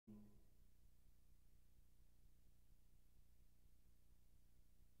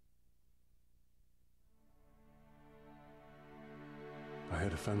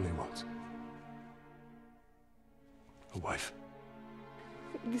family wants. A wife.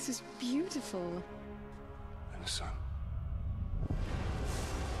 This is beautiful. And a son.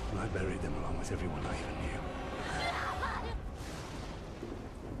 And I buried them along with everyone I even knew.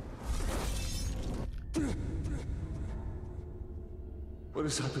 What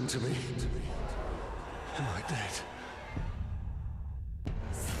has happened to me? Am I dead? You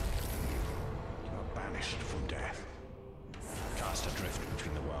are banished from death. Cast adrift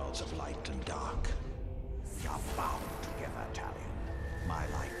between the worlds of light and dark. We are bound together, Talion. My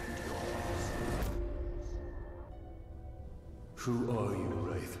life and yours. Who are you,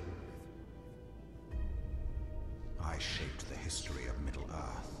 Wraith? I shaped the history of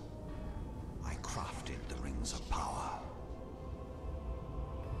Middle-earth. I crafted the Rings of Power.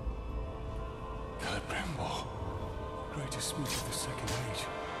 Celebrimbor, greatest speech of the Second Age.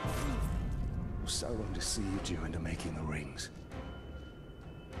 Sauron deceived you into making the rings.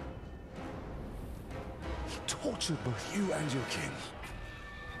 He tortured both you and your kin.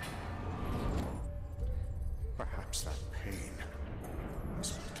 Perhaps that pain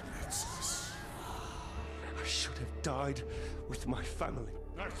is what makes us. I should have died with my family.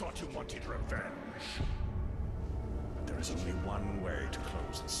 I thought you wanted revenge. But there is only one way to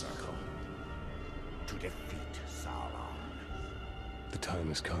close the circle. To defeat Sauron. The time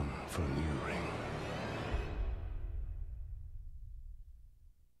has come for a new ring.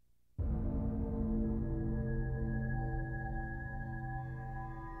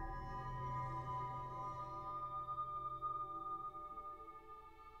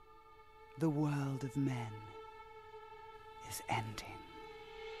 The world of men is ending.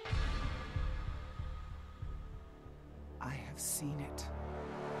 I have seen it.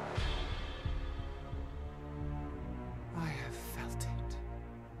 I have felt it.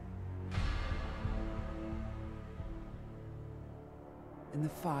 In the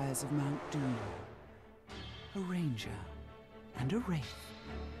fires of Mount Doom, a ranger and a wraith,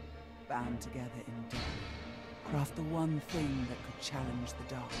 bound together in death, craft the one thing that could challenge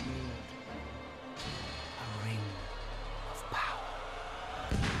the Dark Lord. A ring of power.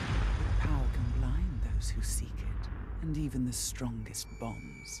 But power can blind those who seek it, and even the strongest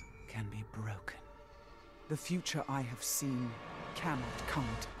bonds can be broken. The future I have seen cannot come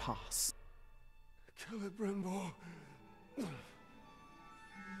to pass. Celebrimbor.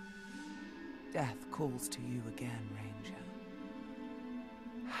 Death calls to you again, Ranger.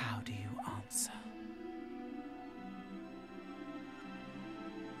 How do you answer?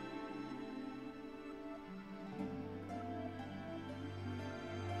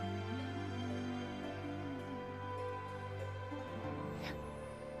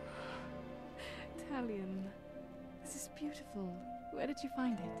 Talion, this is beautiful. Where did you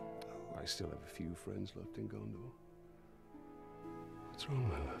find it? I still have a few friends left in Gondor. What's wrong,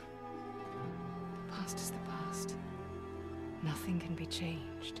 my love? The past is the past. Nothing can be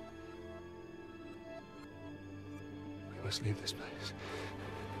changed. We must leave this place.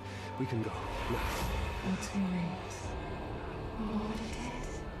 We can go now. Our two rings. What it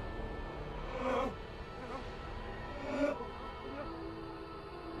is.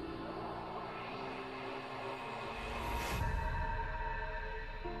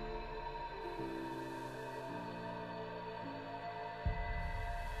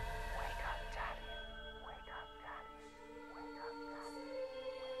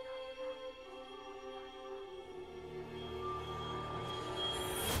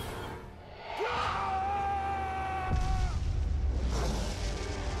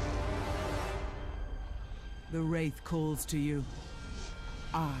 The Wraith calls to you.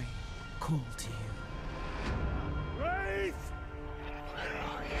 I call to you. Wraith! Where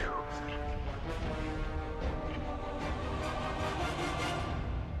are you?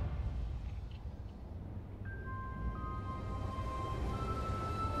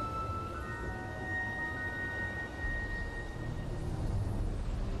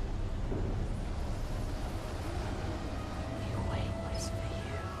 You wait what is for you.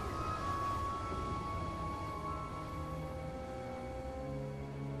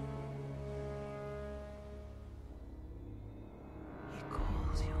 He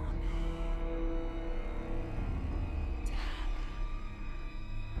calls your name.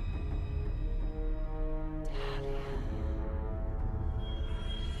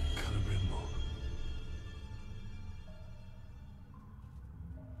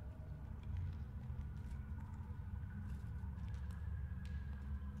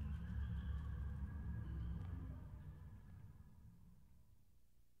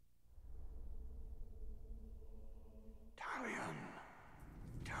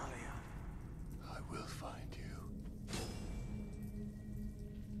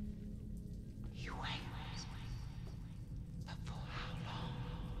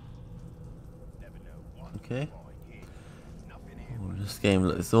 Okay. Oh, this game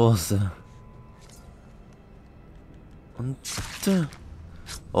looks awesome.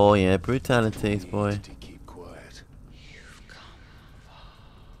 Oh yeah, brutalities, boy. Keep quiet.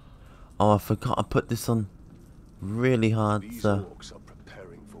 Oh, I forgot I put this on really hard, These so. orcs are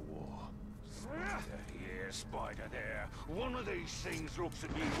preparing for war. Here, spider there. One of these things looks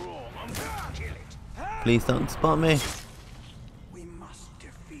at me wrong. I'm gonna kill it. Please don't spot me. We must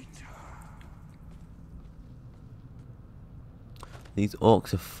defeat her. These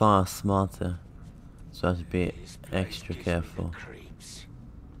orcs are far smarter, so I have to be extra careful. Creeps.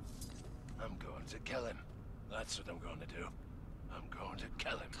 I'm going to kill him. That's what I'm going to do. I'm going to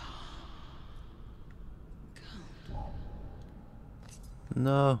kill him.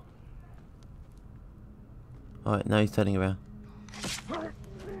 No. Alright, now he's turning around.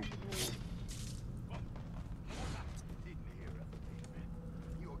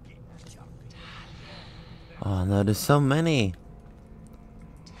 Oh no, there's so many.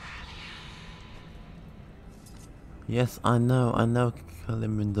 Yes, I know,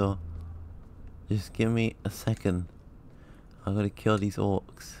 Kalimrindor. Just give me a second. I'm gonna kill these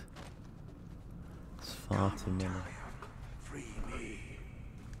orcs. It's far too many. Free me.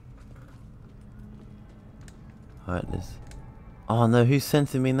 Alright, there's... Oh no, who's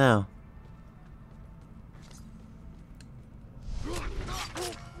sensing me now?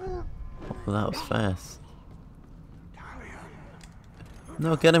 Oh, that was fast.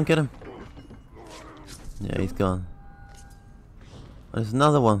 No, get him, get him. Yeah, he's gone. There's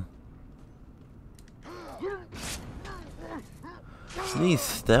another one. These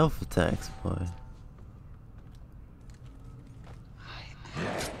stealth attacks, boy.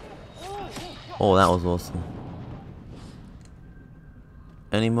 Oh, that was awesome.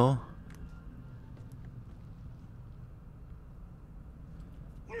 Any more?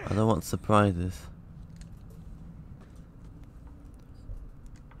 I don't want surprises.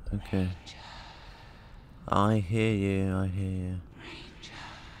 Okay. I hear you, I hear you.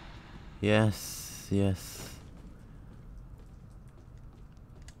 Yes, yes.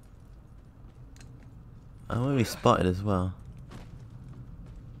 I'm already spotted as well.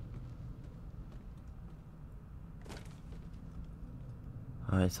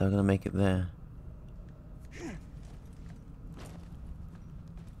 Alright, so I'm gonna make it there.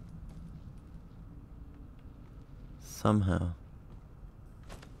 Somehow.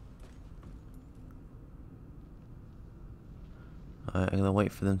 Alright, I'm gonna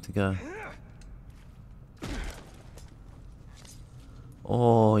wait for them to go.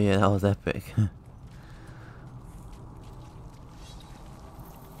 Oh yeah, that was epic.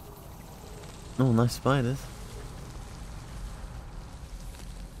 Oh, nice spiders.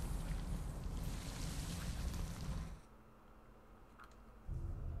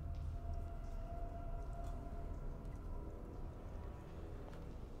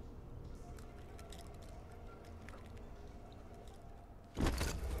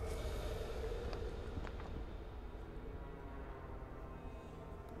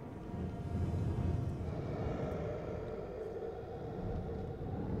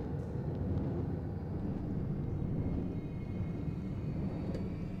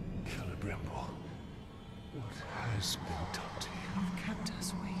 Celebrimble, what has been done to you? You've kept us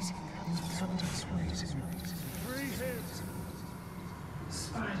waiting. You've kept us waiting. Free him!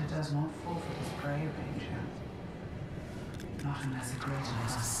 Spider does not forfeit his prey, Ranger. Not unless a greater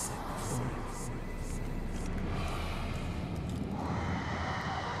is set before it.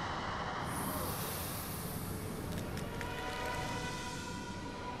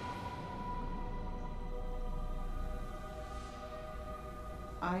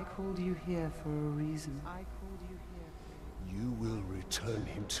 I called you here for a reason. I called you here. You will return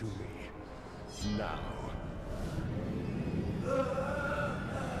him to me. Now.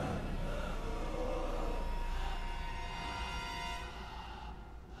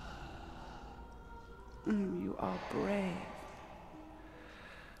 You are brave.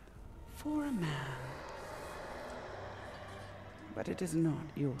 For a man. But it is not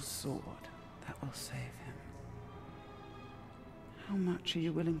your sword that will save him. How much are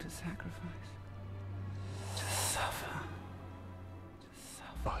you willing to sacrifice? To suffer. To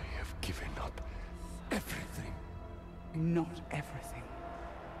suffer. I have given up everything. Not everything.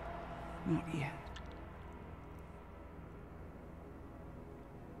 Not yet.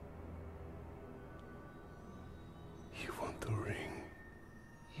 You want the ring?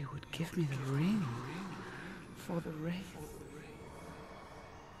 You would give me the ring for the Wraith.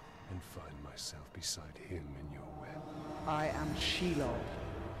 And find myself beside him in your web. I am Shelob,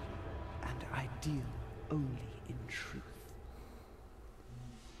 and I deal only in truth.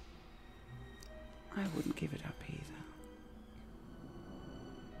 I wouldn't give it up either.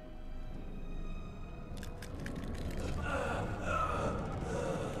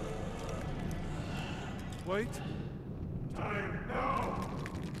 Wait. Time now.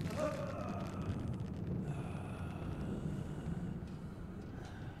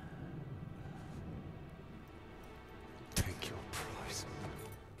 Take your prize.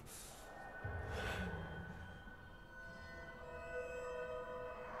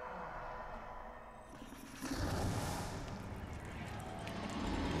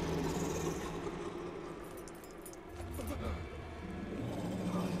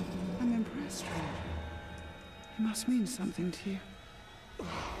 I'm impressed, Ranger. It must mean something to you.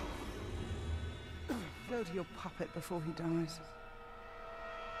 Go to your puppet before he dies.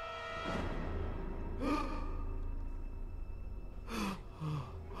 You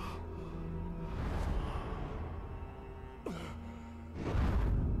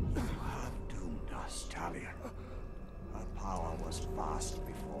have doomed us, Talion. Her power was vast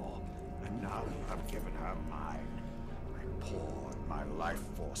before, and now you have given her mine. I poured my life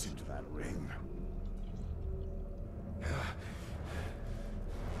force into that ring.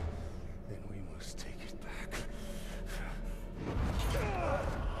 Then we must take it back.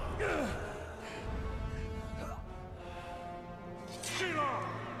 Sheila!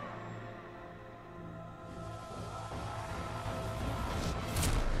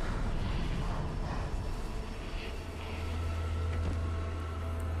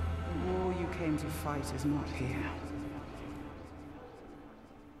 The war you came to fight is not here.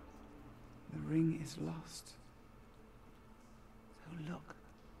 The ring is lost. So look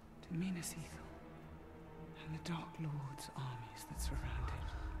to Minas Ithil and the Dark Lord's armies that surround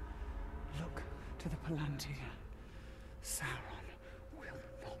it. Look to the Palantir. Sauron will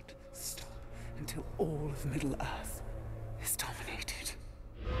not stop until all of Middle-earth is dominated.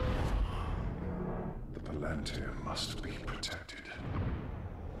 The Palantir must be protected.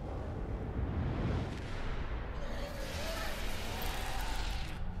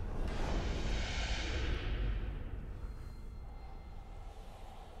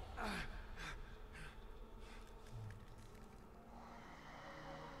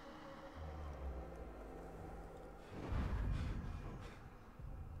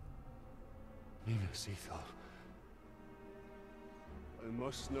 Minas Ithil. I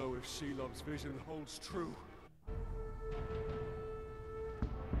must know if Shelob's vision holds true.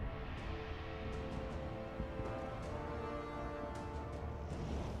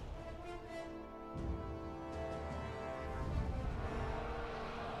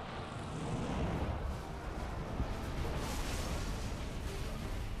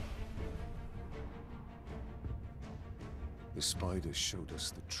 The spider showed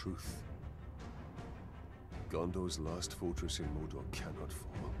us the truth. Gondor's last fortress in Mordor cannot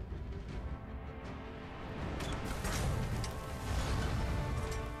fall.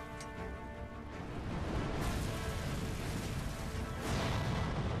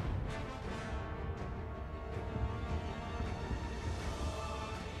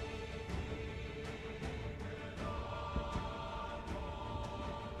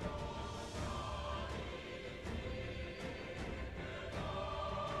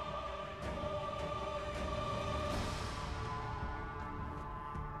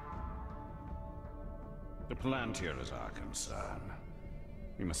 The Palantir is our concern.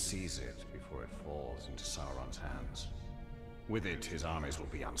 We must seize it before it falls into Sauron's hands. With it, his armies will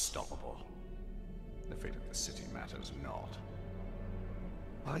be unstoppable. The fate of the city matters not.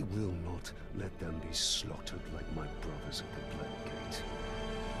 I will not let them be slaughtered like my brothers at the Black Gate.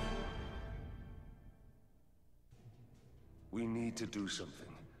 We need to do something.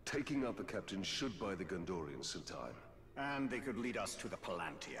 Taking out the captain should buy the Gondorians some time. And they could lead us to the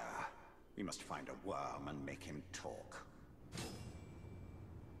Palantir. We must find a worm and make him talk.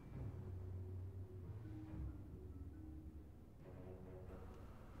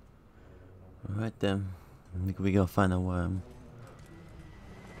 Alright then. I think we go find a worm.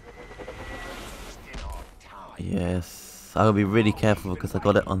 Yes. I'll be really careful because I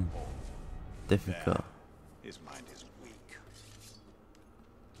got it on difficult. His mind is weak.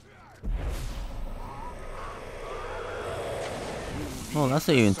 Oh, that's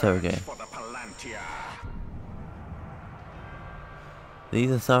how you interrogate. For the Palantir.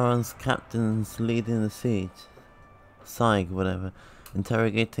 These are Sauron's captains leading the siege. Saig, whatever.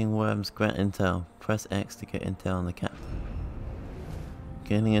 Interrogating worms grant intel. Press X to get intel on the captain.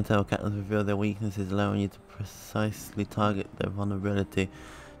 Gaining intel, captains reveal their weaknesses, allowing you to precisely target their vulnerability.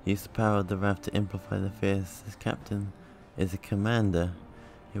 Use the power of the Wrath to amplify their fears. This captain is a commander.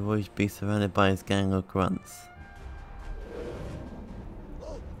 He will always be surrounded by his gang of grunts.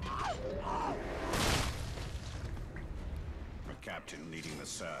 captain leading the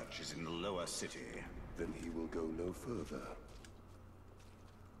search is in the lower city. Then he will go no further.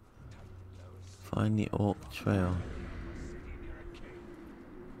 Find the Orc Trail.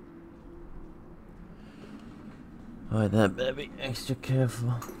 Right, that better be extra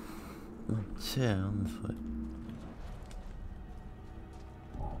careful. My chair on the foot.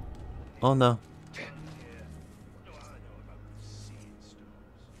 Oh no.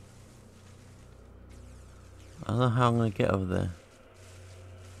 I don't know how I'm gonna get over there.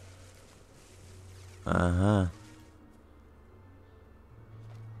 Uh-huh.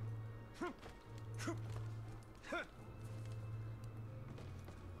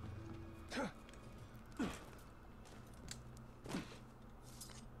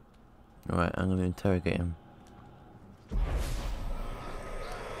 Alright, I'm gonna interrogate him.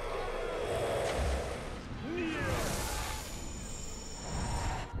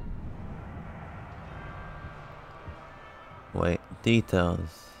 Wait,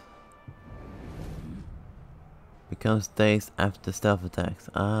 details. Becomes dazed after stealth attacks.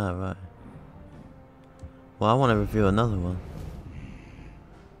 Ah, right. Well, I want to review another one.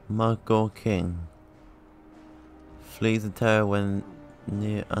 Muggle King. Flees in terror when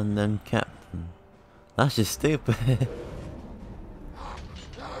near unknown captain. That's just stupid.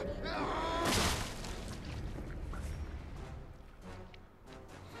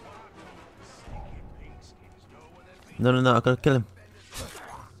 No, I gotta kill him.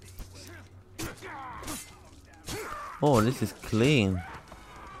 Oh, this is clean.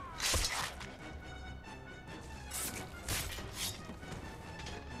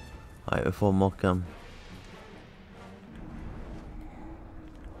 Alright, before more come.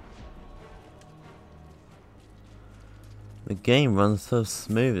 The game runs so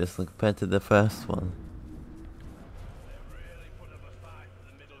smooth as compared to the first one.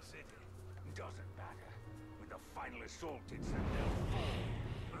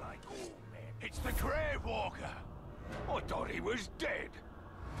 It's the Grave Walker! I thought he was dead!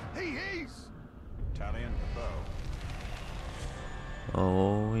 He is! Talion, bow.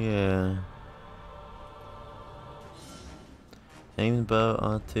 Oh yeah. Aim the bow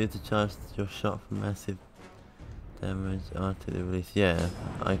R2 to charge your shot for massive damage, R2 to release. Yeah,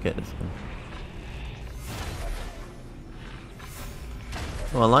 I get this one.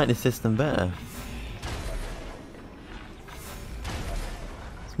 Oh, I like this system better.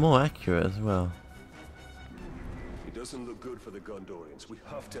 It's more accurate as well. It doesn't look good for the Gondorians. We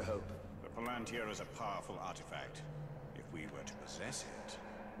have to help. The Palantir is a powerful artifact. If we were to possess it,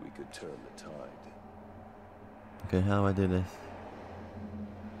 We could turn the tide. Okay, how do I do this?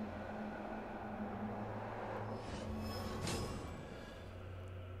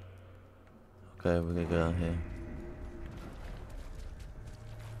 Okay, we're gonna go down here.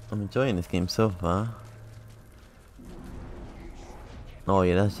 I'm enjoying this game so far. Oh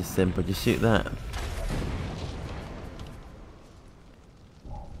yeah, that's just simple. Just shoot that.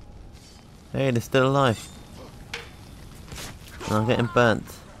 Hey, they're still alive. And I'm getting burnt.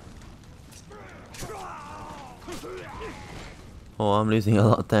 Oh, I'm losing a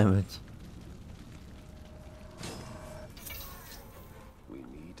lot of damage. We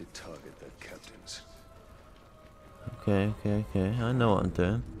need to target their captains. Okay. I know what I'm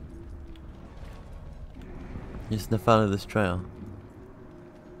doing. Just to follow this trail.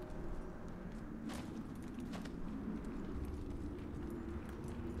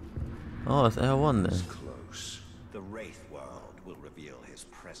 Oh, it's L1 then. close. The Wraith world will reveal his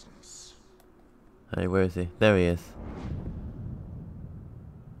presence. Hey, where is he? There he is.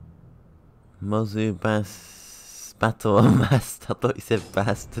 Mozu Battle Master. I thought you said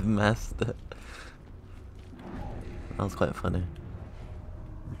Bastard Master. That was quite funny.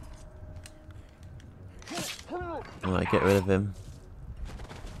 Alright, get rid of him.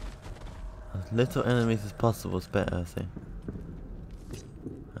 As little enemies as possible is better, I think.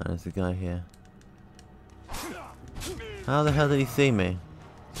 And there's a guy here. How the hell did he see me?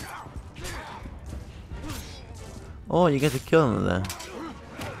 Oh, you get to kill him there.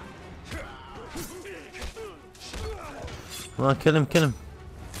 Come on, kill him.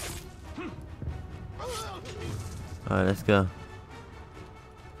 Alright, let's go.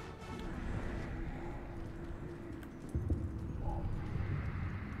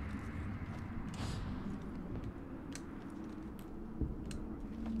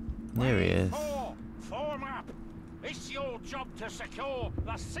 There he is. Form up. It's your job to secure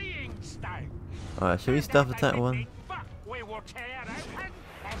the Seeing Stone. Alright, should we stealth attack one? We will tear open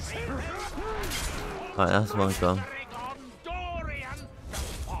Alright, that's one gone.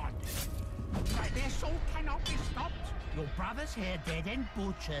 This all cannot be stopped. Your brother's here dead and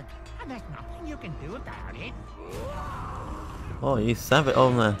butchered, and there's nothing you can do about it. Oh, you savage.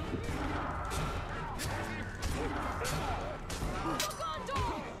 Oh man.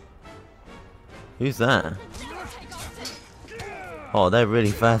 Who's that? Oh, they're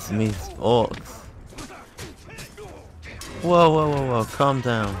really fast in these orcs. Whoa, whoa, whoa, whoa, calm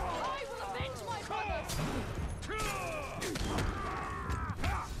down.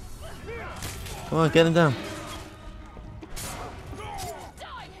 Come on, get him down.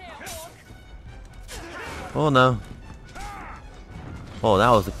 Oh no. Oh, that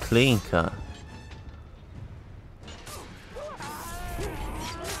was a clean cut.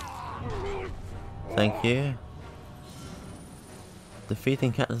 Thank you.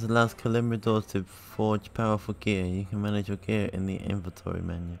 Defeating captains allows Kalimradors to forge powerful gear. You can manage your gear in the inventory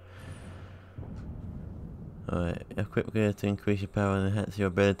menu. Alright, equip gear to increase your power and enhance your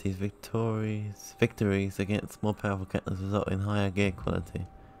abilities. Victories against more powerful captains result in higher gear quality.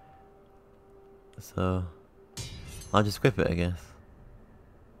 So, I'll just equip it, I guess.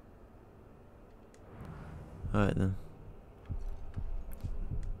 Alright then.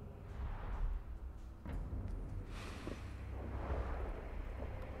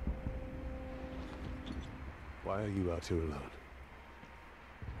 Why are you out here alone?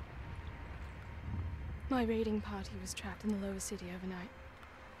 My raiding party was trapped in the lower city overnight.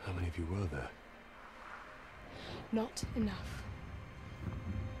 How many of you were there? Not enough.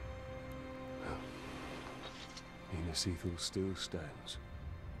 Minas Ithil still stands.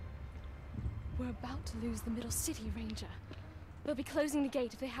 We're about to lose the middle city, Ranger. They'll be closing the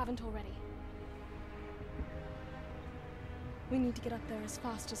gate if they haven't already. We need to get up there as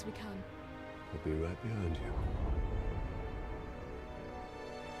fast as we can. I'll be right behind you.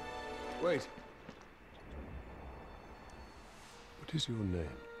 Wait. What is your name?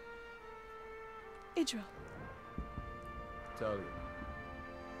 Idril. Talia.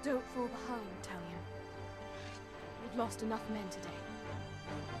 Don't fall behind, Talia. We've lost enough men today.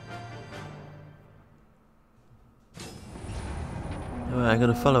 Alright, I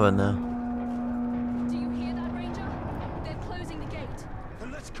gotta follow her now. Do you hear that, Ranger? They're closing the gate.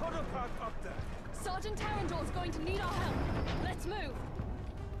 Then let's cut a path up there. Sergeant Tarandor's going to need our help. Let's move.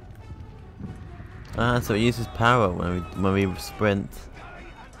 Ah, so it uses power when we sprint.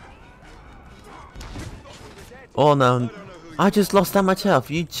 Oh no, I just lost that much health.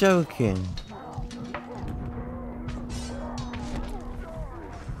 You joking?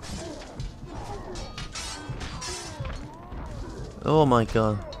 Oh my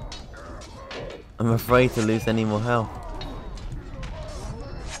god. I'm afraid to lose any more health.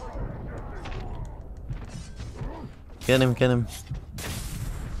 Get him, get him.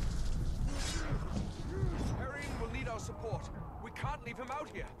 Harry will need our support. We can't leave him out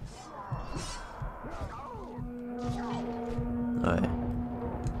here. Alright.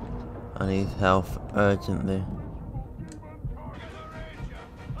 I need health urgently.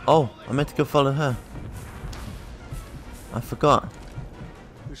 Oh, I meant to go follow her. I forgot.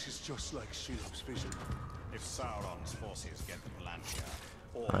 This is just like Shelob's vision. If Sauron's forces get the Palantir,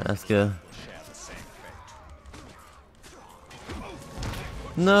 all Alright, let's go. will share the same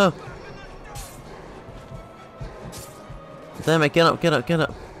fate. No! Damn it, get up, get up, get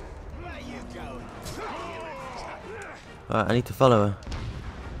up. Alright, I need to follow her.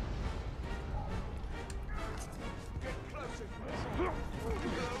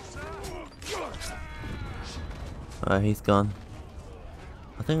 Alright, he's gone.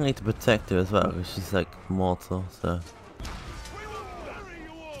 I think I need to protect her as well, because she's like mortal, so.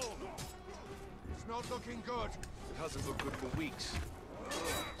 It's not looking good. It hasn't looked good for weeks.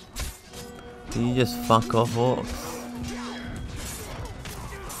 Can you just fuck off, orcs?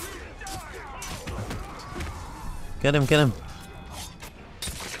 Get him, get him.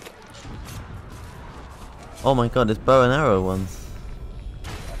 Oh my god, there's bow and arrow ones.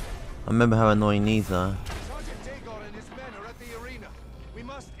 I remember how annoying these are. Sergeant Dagon and his men are at the arena. We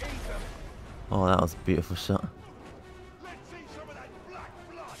must aid them. Oh, that was a beautiful shot. Let's see some of that black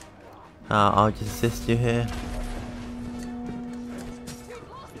blood. I'll just assist you here.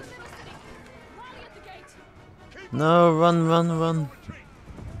 No, run, run, run.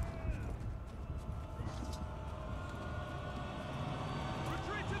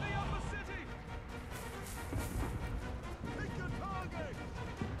 Retreat to the upper city. Pick your target.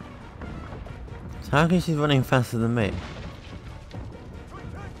 So how come she's running faster than me?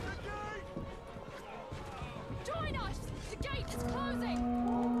 Protect the gate. Join us! The gate is closing!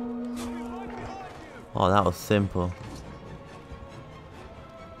 Oh, that was simple.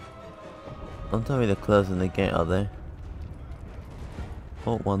 Don't tell me they're closing the gate, are they?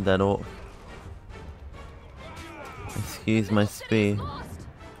 Oh, one dead orc. Excuse my speed. Lost!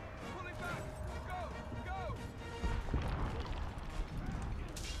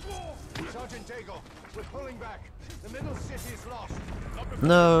 We're pulling back. The middle city is lost.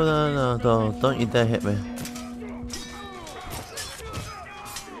 No, no, no, don't you dare hit me.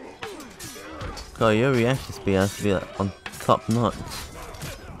 God, your reaction speed has to be like, on top notch.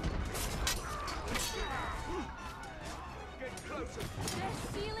 They're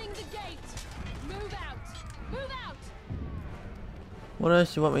sealing the gate. Move out. Move out. What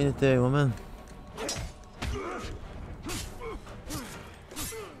else do you want me to do, woman?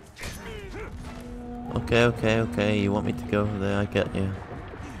 Okay, okay, okay, you want me to go over there, I get you.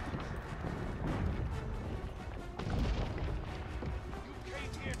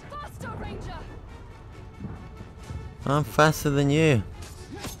 Faster, Ranger. I'm faster than you.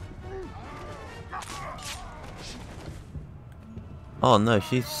 Oh no,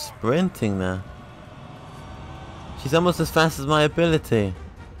 she's sprinting now. She's almost as fast as my ability.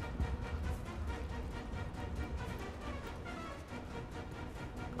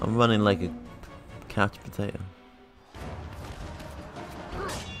 I'm running like a couch potato.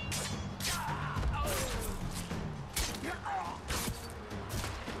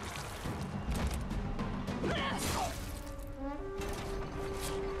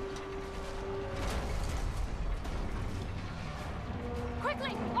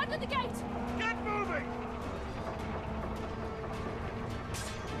 Quickly, under the gate. Get moving!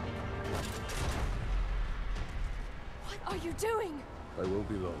 What are you doing? I won't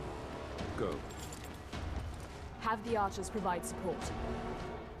be long. Go. Have the archers provide support.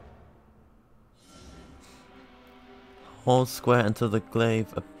 Hold square until the glaive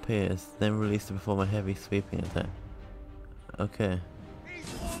appears, then release to perform a heavy sweeping attack. Okay. He's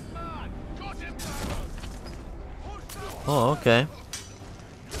one man. Got him. Oh, okay.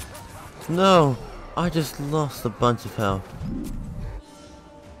 No! I just lost a bunch of health.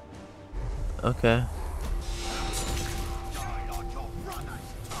 Okay.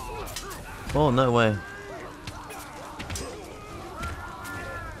 Oh, no way.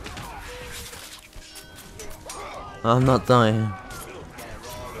 I'm not dying.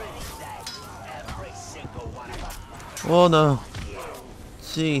 Oh no.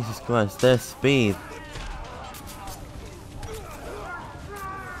 Jesus Christ, their speed.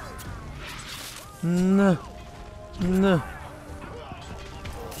 No. No.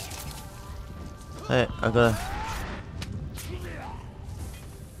 Hey, I gotta...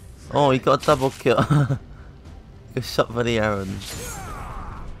 Oh, he got a double kill. He got shot by the arrows.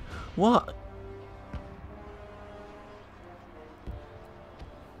 What?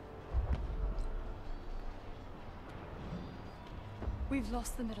 We've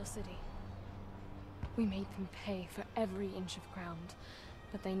lost the middle city. We made them pay for every inch of ground,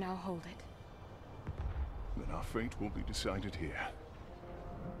 but they now hold it. Then our fate will be decided here.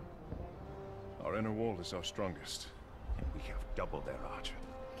 Our inner wall is our strongest, and we have double their archer.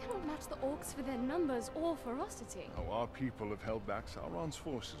 We cannot match the orcs for their numbers or ferocity. Now, our people have held back Sauron's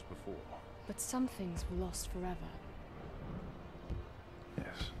forces before. But some things were lost forever.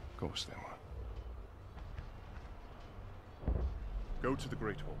 Yes, of course they were. Go to the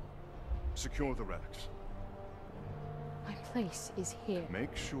Great Hall. Secure the relics. My place is here.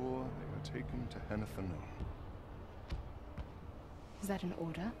 Make sure they are taken to Hennefernon. Is that an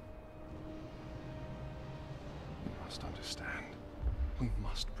order? You must understand. We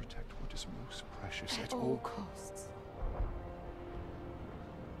must protect what is most precious At all costs.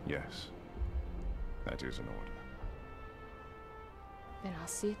 Yes. That is an order. Then I'll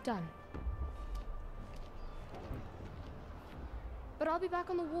see it done. But I'll be back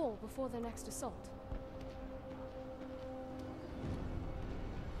on the wall before their next assault.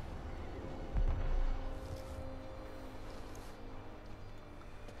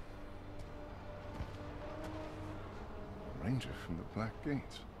 Ranger from the Black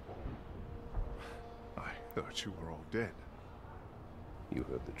Gate. I thought you were all dead. You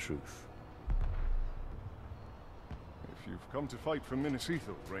heard the truth. If you've come to fight for Minas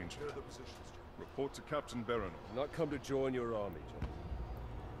Ithil, Ranger, report to Captain Baron. Not come to join your army, John,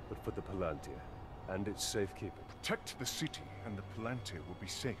 but for the Palantir and its safekeeping. Protect the city, and the Palantir will be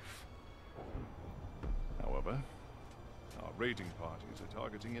safe. However, our raiding parties are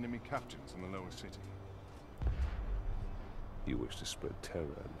targeting enemy captains in the lower city. You wish to spread terror in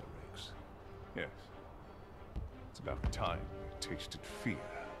their ranks. Yes. It's about time we tasted fear.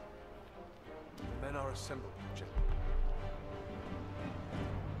 Men are assembled, General.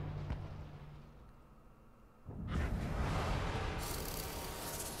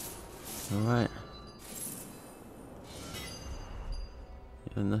 Alright. You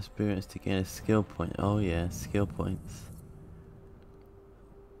have enough experience to gain a skill point. Oh yeah, skill points.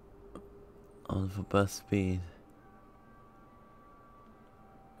 On for burst speed.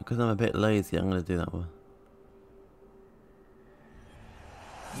 Because I'm a bit lazy, I'm going to do that one.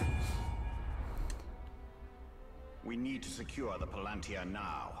 We need to secure the Palantir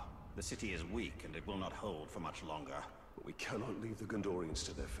now. The city is weak and it will not hold for much longer. But we cannot leave the Gondorians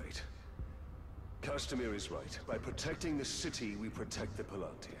to their fate. Castamir is right. By protecting the city, we protect the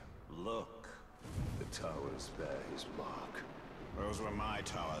Palantir. Look. The towers bear his mark. Those were my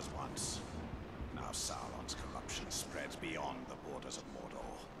towers once. Now Sauron's corruption spreads beyond the borders of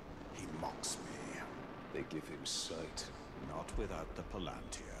Mordor. He mocks me. They give him sight. Not without the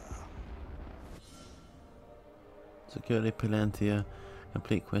Palantir. Secure the Palantir.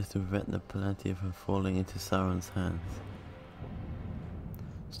 Complete quest to prevent the Palantir from falling into Sauron's hands.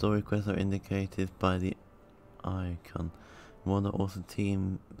 Story quests are indicated by the icon. Mordor also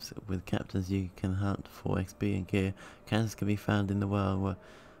teams with captains you can hunt for XP and gear. Cannons can be found in the world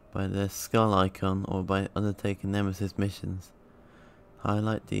by the skull icon or by undertaking Nemesis missions.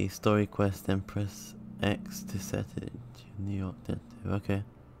 Highlight the story quest, then press X to set it to New York Detective. Okay.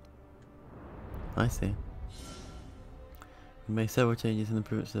 I see. We made several changes and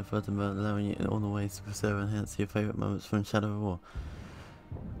improvements to the further mode, allowing you in all the ways to preserve and enhance your favourite moments from Shadow of War.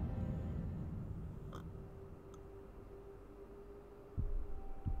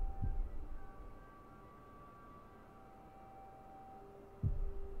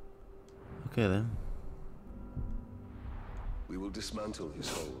 Okay then. We will dismantle his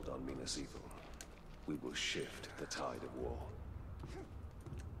hold on Minas Ithil. We will shift the tide of war.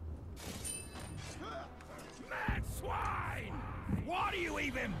 Mad swine! Why do you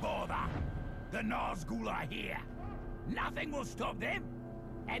even bother? The Nazgul are here. Nothing will stop them,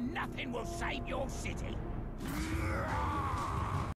 and nothing will save your city.